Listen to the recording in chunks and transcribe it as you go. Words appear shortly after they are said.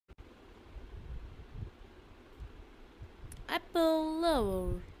Apple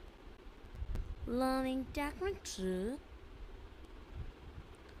Lover Learning Techniques.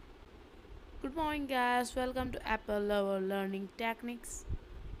 Good morning, guys. Welcome to Apple Lover Learning Techniques.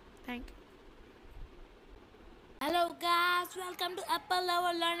 Thank you. Hello, guys. Welcome to Apple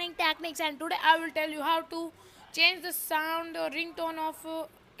Lover Learning Techniques, and today I will tell you how to change the sound or ringtone of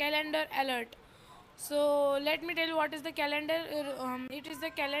calendar alert. So let me tell you what is the calendar. It is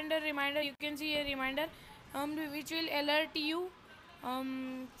the calendar reminder. You can see a reminder, which will alert you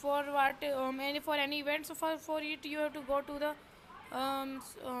for what for any event. So for it you have to go to the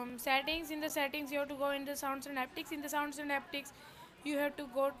settings. In the settings you have to go in the sounds and haptics. In the sounds and haptics you have to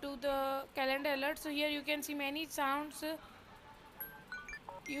go to the calendar alert. So here you can see many sounds.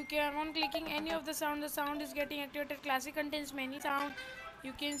 You can on clicking any of the sound is getting activated. Classic contains many sound.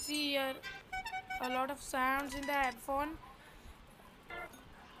 You can see here a lot of sounds in the headphone.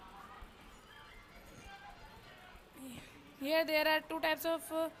 Here there are two types of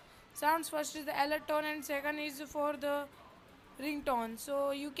sounds. First is the alert tone and second is for the ringtone.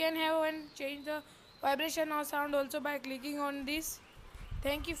 So you can have and change the vibration or sound also by clicking on this.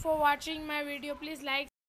 Thank you for watching my video. Please like